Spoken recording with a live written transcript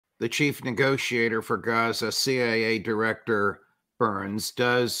the chief negotiator for Gaza, CIA Director Burns,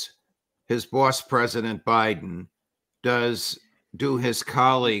 does his boss, President Biden, do his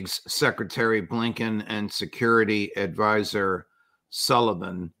colleagues, Secretary Blinken and Security Advisor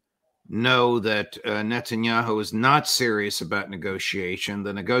Sullivan, know that Netanyahu is not serious about negotiation?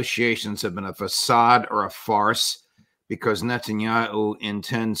 The negotiations have been a facade or a farce because Netanyahu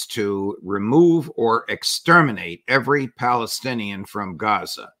intends to remove or exterminate every Palestinian from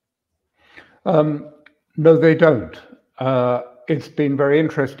Gaza. No, they don't. It's been very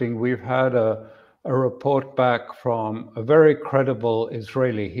interesting. We've had a report back from a very credible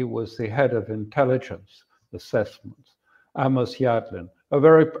Israeli. He was the head of intelligence assessments, Amos Yadlin,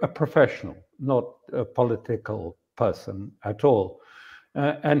 a professional, not a political person at all.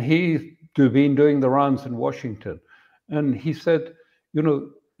 And he's been doing the rounds in Washington. And he said, you know,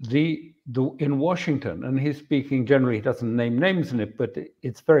 in Washington, and he's speaking generally, he doesn't name names in it, but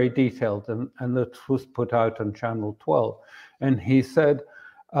it's very detailed, and that was put out on Channel 12. And he said,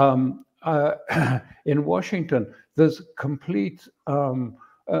 in Washington, there's complete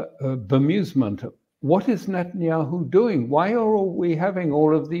bemusement. What is Netanyahu doing? Why are we having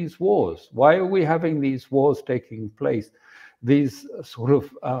all of these wars? Why are we having these wars taking place? These sort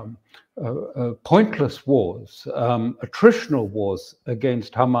of pointless wars, attritional wars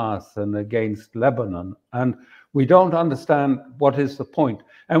against Hamas and against Lebanon. And we don't understand what is the point.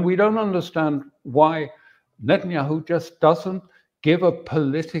 And we don't understand why Netanyahu just doesn't give a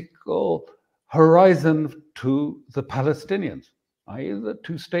political horizon to the Palestinians, i.e. the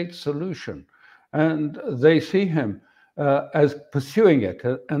two-state solution. And they see him as pursuing it,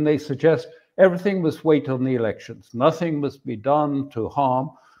 and they suggest everything must wait on the elections. Nothing must be done to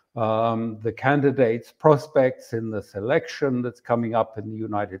harm the candidates' prospects in this election that's coming up in the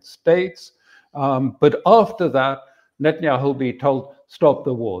United States. But after that, Netanyahu will be told, stop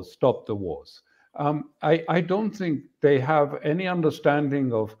the wars, stop the wars. I don't think they have any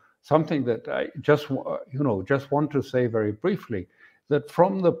understanding of something that I just want to say very briefly, that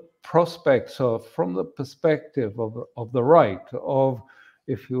from the from the perspective of the right, of,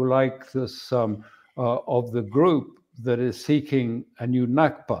 if you like, this of the group that is seeking a new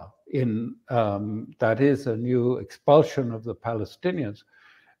Nakba, that is a new expulsion of the Palestinians,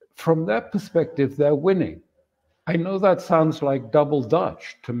 from their perspective, they're winning. I know that sounds like double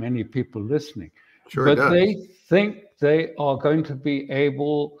Dutch to many people listening, but they think they are going to be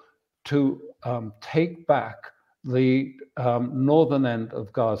able to take back the northern end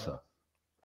of Gaza.